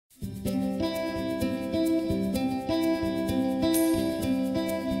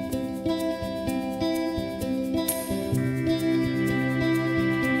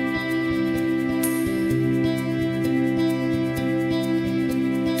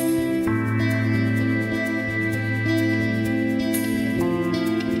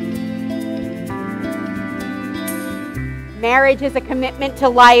Marriage is a commitment to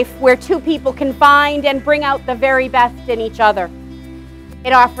life where two people can find and bring out the very best in each other.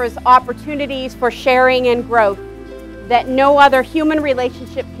 It offers opportunities for sharing and growth that no other human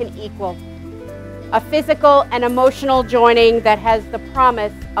relationship can equal. A physical and emotional joining that has the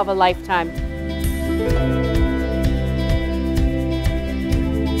promise of a lifetime.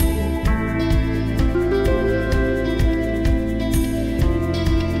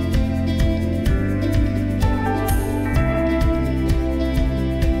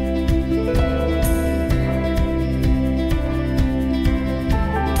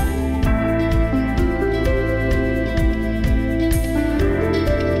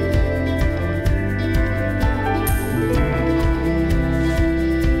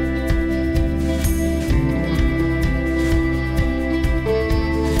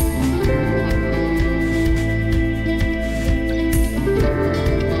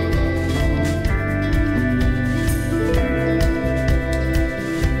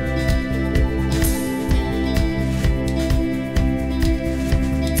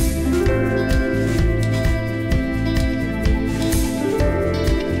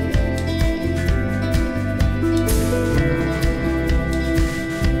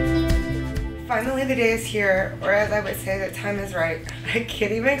 Finally the day is here, or as I would say, the time is right. I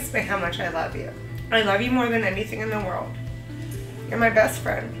can't even explain how much I love you. I love you more than anything in the world. You're my best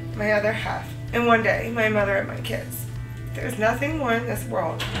friend, my other half, and one day, my mother and my kids. There's nothing more in this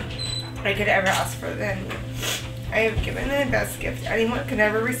world I could ever ask for than you. I have given the best gift anyone could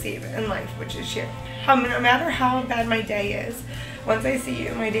ever receive in life, which is you. No matter how bad my day is, once I see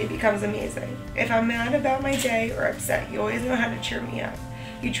you, my day becomes amazing. If I'm mad about my day or upset, you always know how to cheer me up.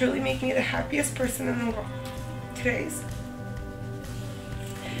 You truly make me the happiest person in the world. Today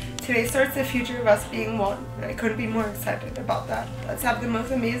starts the future of us being one, and I couldn't be more excited about that. Let's have the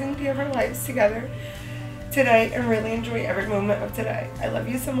most amazing day of our lives together today and really enjoy every moment of today. I love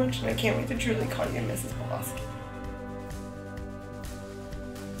you so much, and I can't wait to truly call you Mrs. Bilofsky.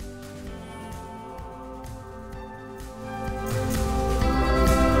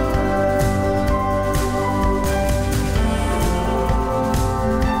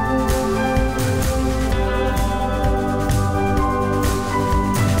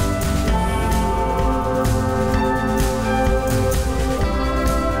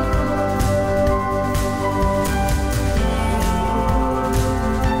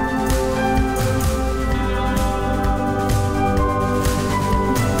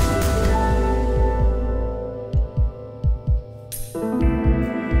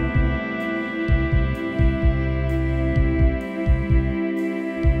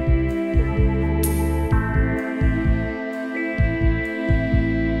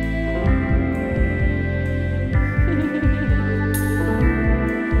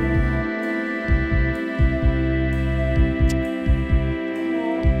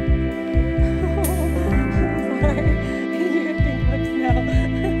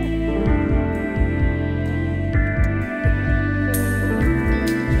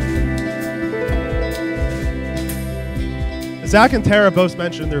 Zach and Tara both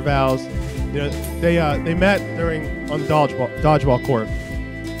mentioned their vows. You know, they met on the dodgeball court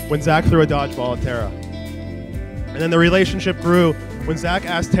when Zach threw a dodgeball at Tara, and then the relationship grew when Zach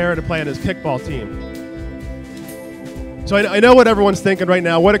asked Tara to play on his kickball team. So I know what everyone's thinking right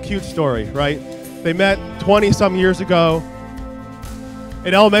now. What a cute story, right? They met 20-some years ago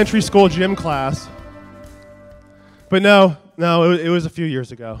in elementary school gym class, but no, it was a few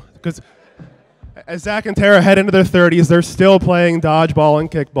years ago, because as Zach and Tara head into their 30s, they're still playing dodgeball and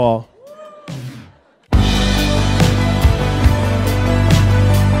kickball.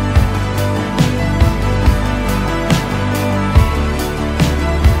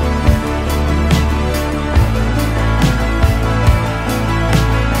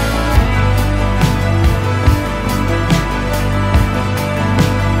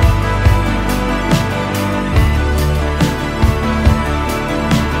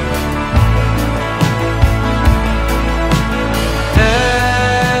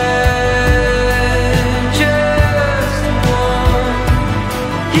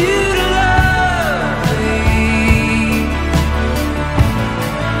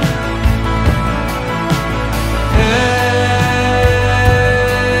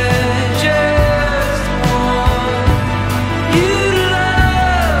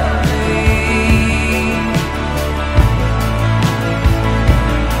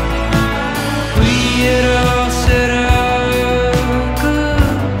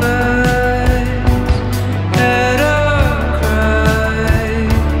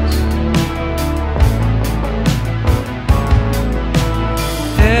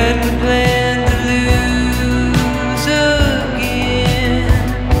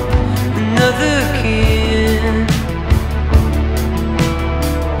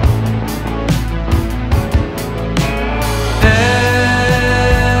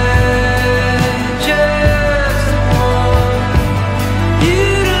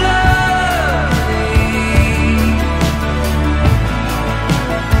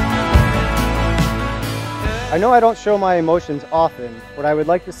 I know I don't show my emotions often, but I would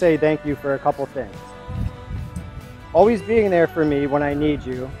like to say thank you for a couple things. Always being there for me when I need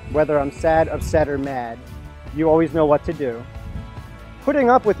you, whether I'm sad, upset, or mad. You always know what to do. Putting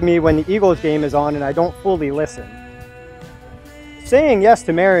up with me when the Eagles game is on and I don't fully listen. Saying yes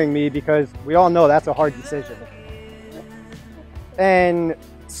to marrying me because we all know that's a hard decision. And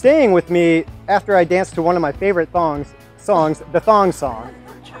staying with me after I danced to one of my favorite songs, the Thong Song,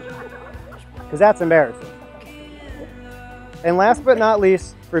 because that's embarrassing. And last but not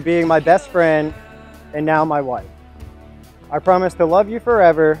least, for being my best friend and now my wife. I promise to love you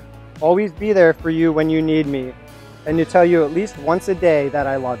forever, always be there for you when you need me, and to tell you at least once a day that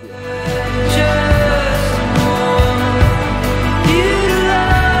I love you.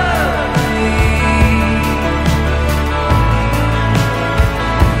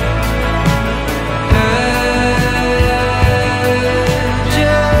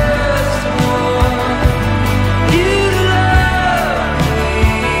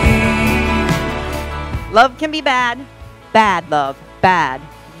 Love can be bad. Bad love. Bad.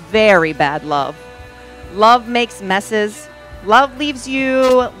 Very bad love. Love makes messes. Love leaves you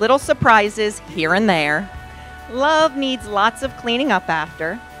little surprises here and there. Love needs lots of cleaning up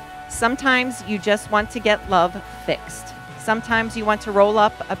after. Sometimes you just want to get love fixed. Sometimes you want to roll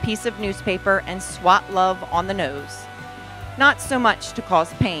up a piece of newspaper and swat love on the nose. Not so much to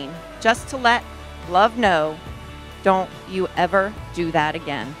cause pain, just to let love know, don't you ever do that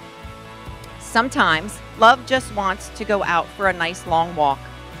again. Sometimes love just wants to go out for a nice long walk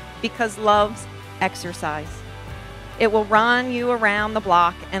because love's exercise. It will run you around the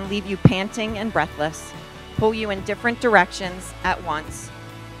block and leave you panting and breathless, pull you in different directions at once,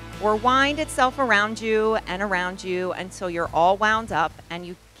 or wind itself around you until you're all wound up and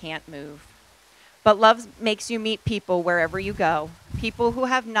you can't move. But love makes you meet people wherever you go, people who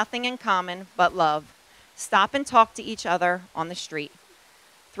have nothing in common but love. Stop and talk to each other on the street.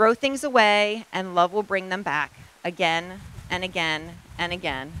 Throw things away, and love will bring them back again and again and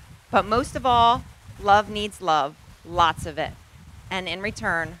again. But most of all, love needs love, lots of it. And in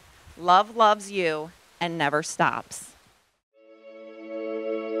return, love loves you and never stops.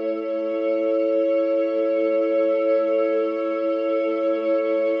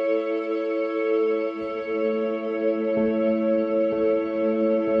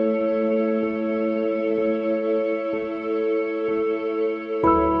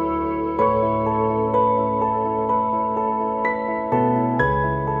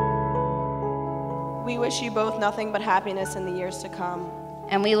 We wish you both nothing but happiness in the years to come.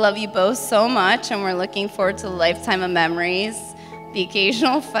 And we love you both so much, and we're looking forward to a lifetime of memories, the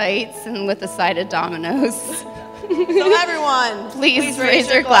occasional fights, and with a side of dominoes. So everyone, please raise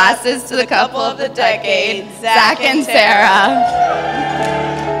your glasses to the couple of the decade, Zach and Sarah.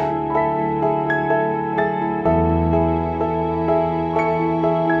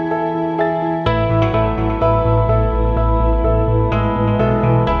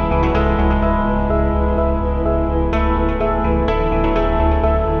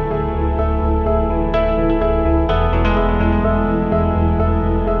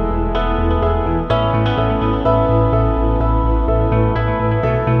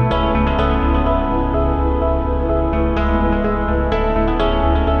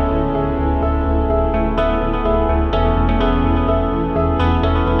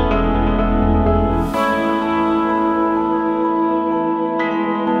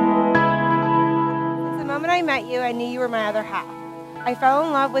 I knew you were my other half. I fell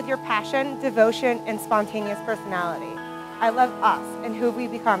in love with your passion, devotion, and spontaneous personality. I love us and who we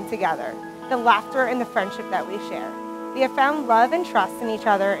become together, the laughter and the friendship that we share. We have found love and trust in each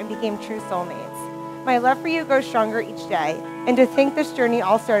other and became true soulmates. My love for you grows stronger each day, and to think this journey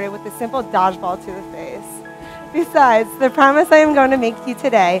all started with a simple dodgeball to the face. Besides, the promise I am going to make to you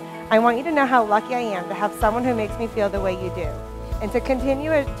today, I want you to know how lucky I am to have someone who makes me feel the way you do, and to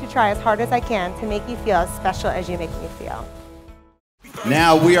continue to try as hard as I can to make you feel as special as you make me feel.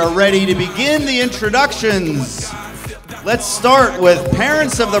 Now we are ready to begin the introductions. Let's start with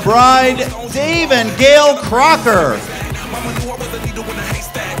parents of the bride, Dave and Gail Crocker.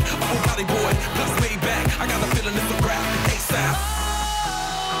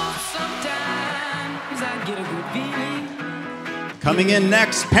 Coming in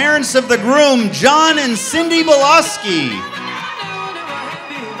next, parents of the groom, John and Cindy Bilofsky.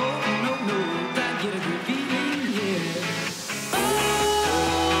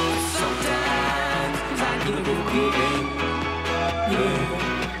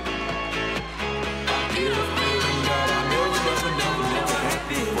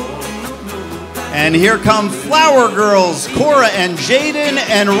 And here come Flower Girls, Cora and Jaden,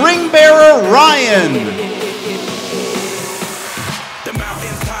 and ring bearer Ryan.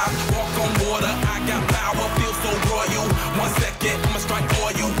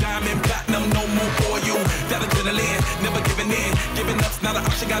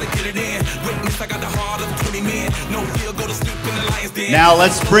 Now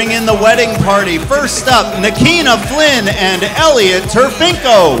let's bring in the wedding party. First up, Nakina Flynn and Elliot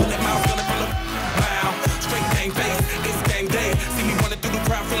Turfinko.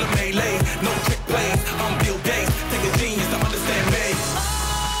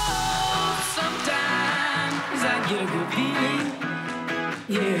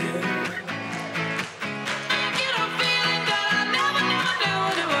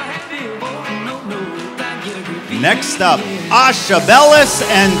 Next up, Asha Bellis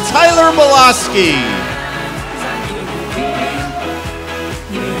and Tyler Bilofsky.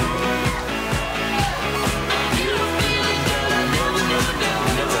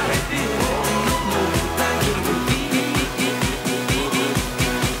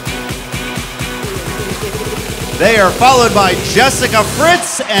 They are followed by Jessica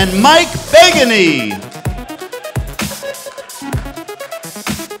Fritz and Mike Begany.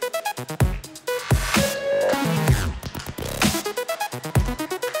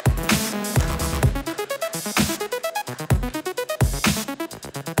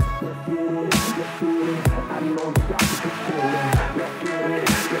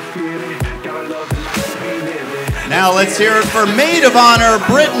 Now let's hear it for Maid of Honor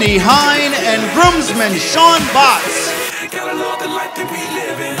Brittany Hine and groomsman Sean Botts.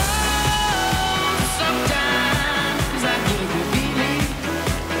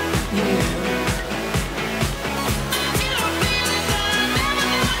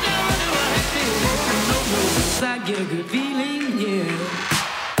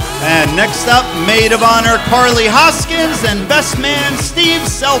 And next up, Maid of Honor Carly Hoskins and best man Steve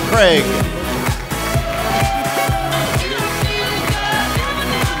Selcraig.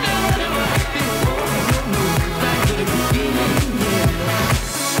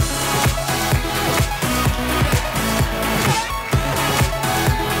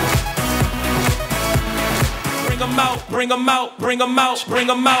 Bring them out, bring them out, bring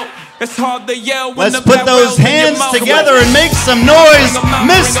them out. It's hard to yell when let's put those hands together and make some noise,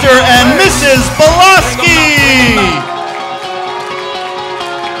 Mr. and Mrs. Bilofsky.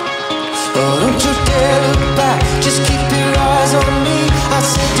 Oh, don't you dare look back, just keep your eyes on me. I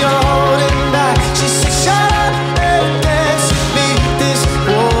said you're holding back. She said shut up and dance with me. This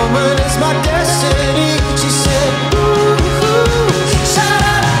woman is my destiny. She said ooh, shut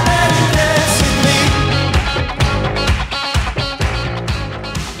up and dance with me.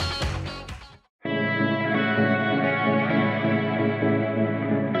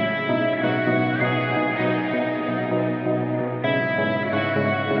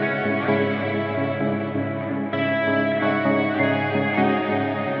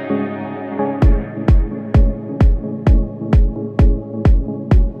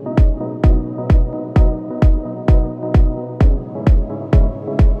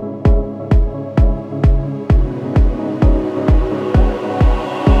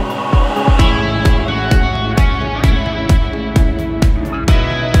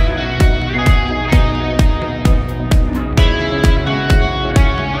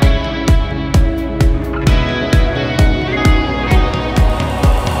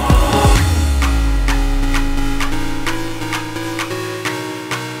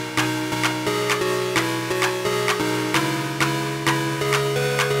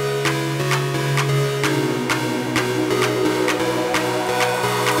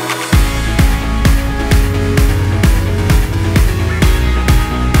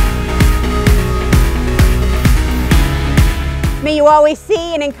 May you always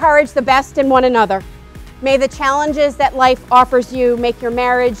see and encourage the best in one another. May the challenges that life offers you make your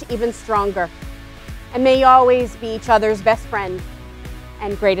marriage even stronger. And may you always be each other's best friend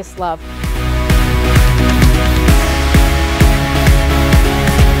and greatest love.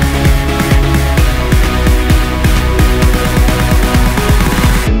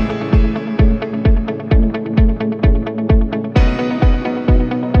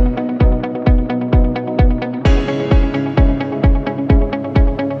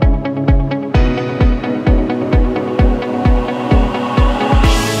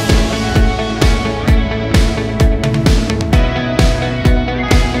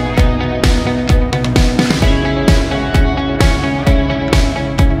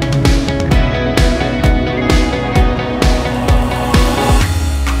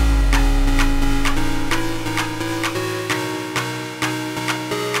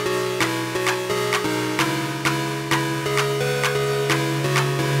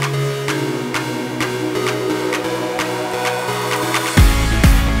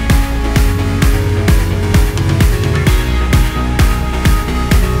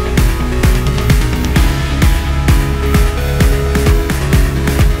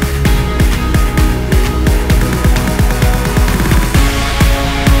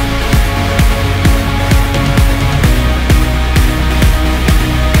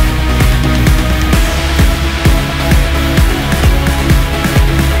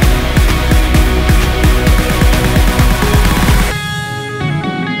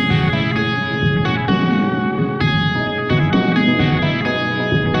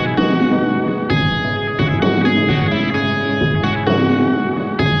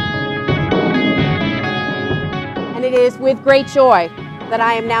 is with great joy that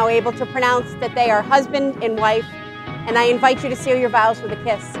I am now able to pronounce that they are husband and wife, and I invite you to seal your vows with a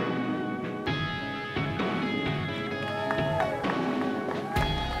kiss.